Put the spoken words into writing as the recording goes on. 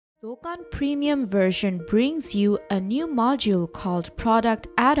Dokan Premium version brings you a new module called Product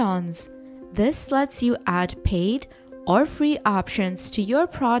Add-Ons. This lets you add paid or free options to your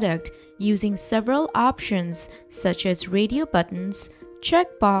product using several options such as radio buttons,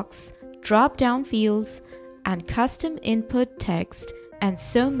 checkbox, drop-down fields, and custom input text, and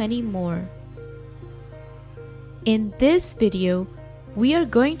so many more. In this video, we are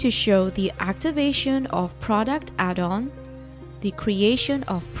going to show the activation of Product Add-On, the creation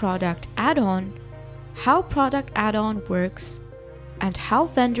of Product Add-On, how Product Add-On works, and how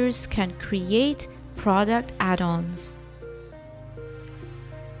vendors can create Product Add-Ons.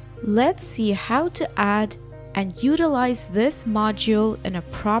 Let's see how to add and utilize this module in a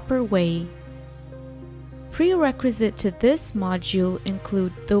proper way. Prerequisite to this module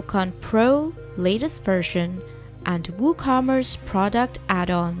include Dokan Pro latest version and WooCommerce Product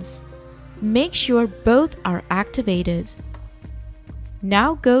Add-Ons. Make sure both are activated.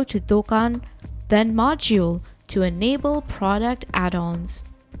 Now go to Dokan, then Module to enable Product Add-Ons.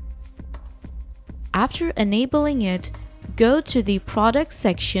 After enabling it, go to the Product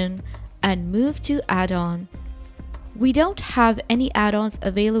section and move to Add-On. We don't have any add-ons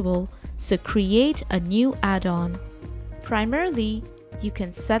available, so create a new add-on. Primarily, you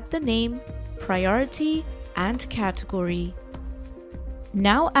can set the name, priority, and category.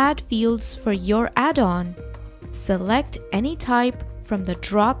 Now add fields for your add-on. Select any type from the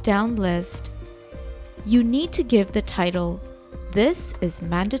drop-down list. You need to give the title. This is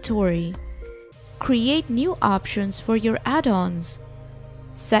mandatory. Create new options for your add-ons.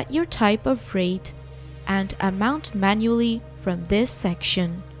 Set your type of rate and amount manually from this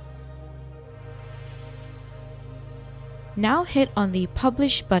section. Now hit on the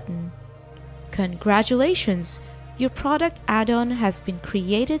Publish button. Congratulations! Your product add-on has been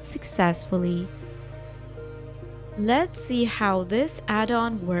created successfully. Let's see how this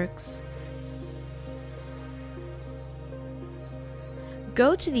add-on works.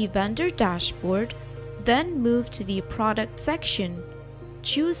 Go to the vendor dashboard, then move to the product section.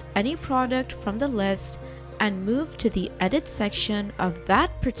 Choose any product from the list and move to the edit section of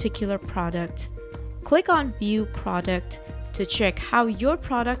that particular product. Click on View Product to check how your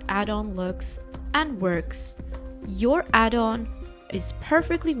product add-on looks and works. Your add-on is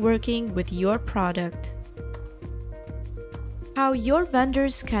perfectly working with your product. How your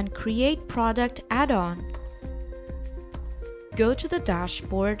vendors can create product add-on. Go to the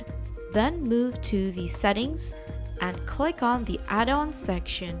dashboard, then move to the settings and click on the add-on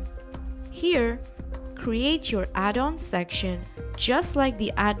section. Here, create your add-on section just like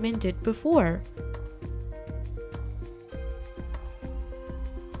the admin did before.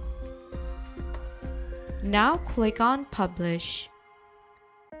 Now click on Publish.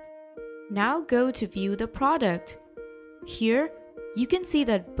 Now go to view the product. Here, you can see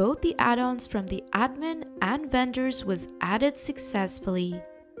that both the add-ons from the admin and vendors was added successfully.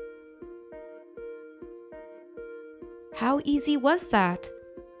 How easy was that?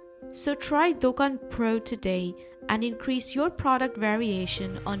 So try Dokan Pro today and increase your product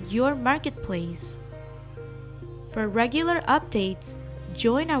variation on your marketplace. For regular updates,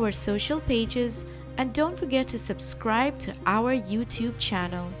 join our social pages and don't forget to subscribe to our YouTube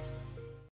channel.